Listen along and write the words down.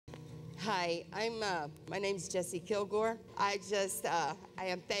Hi, my name's Jessie Kilgore. I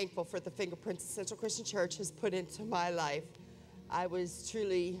am thankful for the fingerprints Central Christian Church has put into my life. I was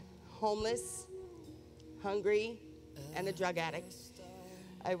truly homeless, hungry, and a drug addict.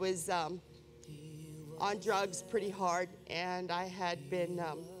 I was on drugs pretty hard, and I had been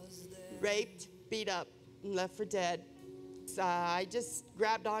raped, beat up, and left for dead. I just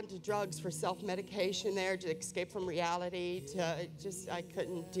grabbed onto drugs for self-medication there to escape from reality. I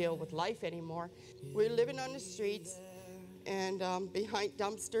couldn't deal with life anymore. We were living on the streets and behind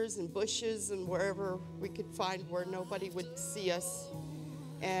dumpsters and bushes and wherever we could find where nobody would see us,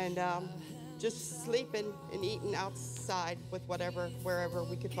 and just sleeping and eating outside with wherever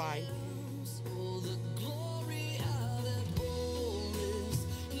we could find.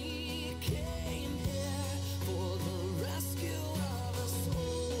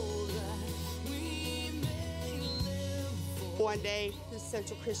 One day, the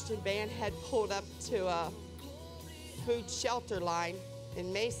Central Christian van had pulled up to a food shelter line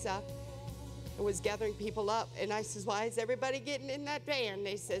in Mesa and was gathering people up. And I says, why is everybody getting in that van?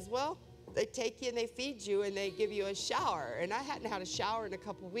 They says, well, they take you and they feed you and they give you a shower. And I hadn't had a shower in a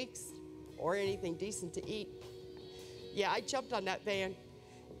couple of weeks or anything decent to eat. Yeah, I jumped on that van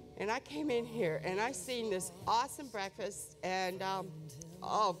and I came in here and I seen this awesome breakfast and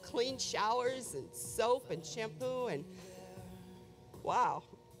clean showers and soap and shampoo and wow.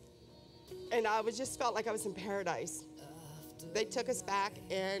 And I just felt like I was in paradise. They took us back,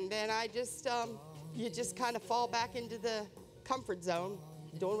 and then you just kind of fall back into the comfort zone,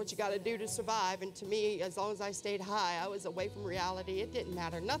 doing what you got to do to survive. And to me, as long as I stayed high, I was away from reality. It didn't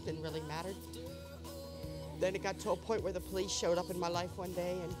matter. Nothing really mattered. Then it got to a point where the police showed up in my life one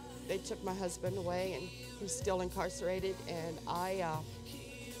day, and they took my husband away, and he's still incarcerated. And I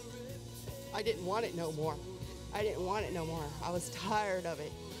didn't want it no more. I didn't want it no more. I was tired of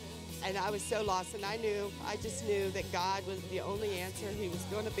it. And I was so lost, and I just knew that God was the only answer He was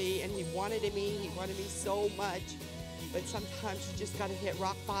going to be, and He wanted me so much. But sometimes you just got to hit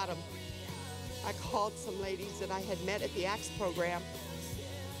rock bottom. I called some ladies that I had met at the ACTS program.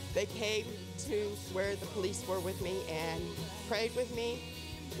 They came to where the police were with me and prayed with me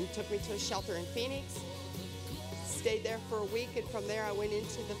and took me to a shelter in Phoenix. Stayed there for a week, and from there I went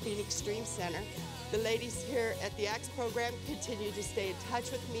into the Phoenix Stream Center. The ladies here at the ACTS program continued to stay in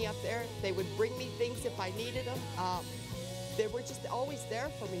touch with me up there. They would bring me things if I needed them. They were just always there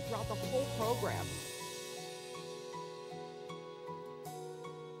for me throughout the whole program.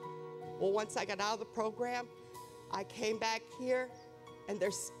 Well, once I got out of the program, I came back here, and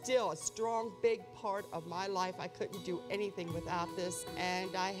there's still a strong, big part of my life. I couldn't do anything without this,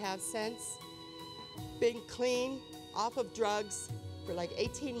 and I have since been clean, off of drugs for like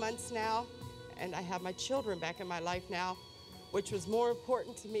 18 months now. And I have my children back in my life now, which was more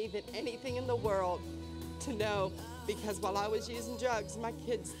important to me than anything in the world to know, because while I was using drugs, my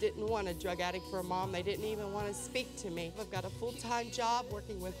kids didn't want a drug addict for a mom. They didn't even want to speak to me. I've got a full-time job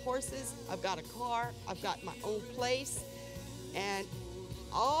working with horses. I've got a car. I've got my own place. And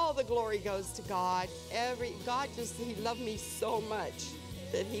all the glory goes to God. He loved me so much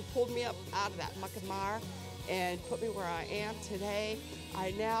that He pulled me up out of that muck and mire and put me where I am today.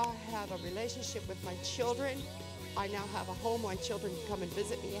 I now have a relationship with my children. I now have a home my children can come and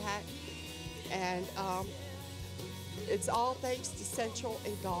visit me at. And it's all thanks to Central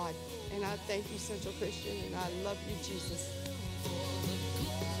and God. And I thank you, Central Christian, and I love you, Jesus.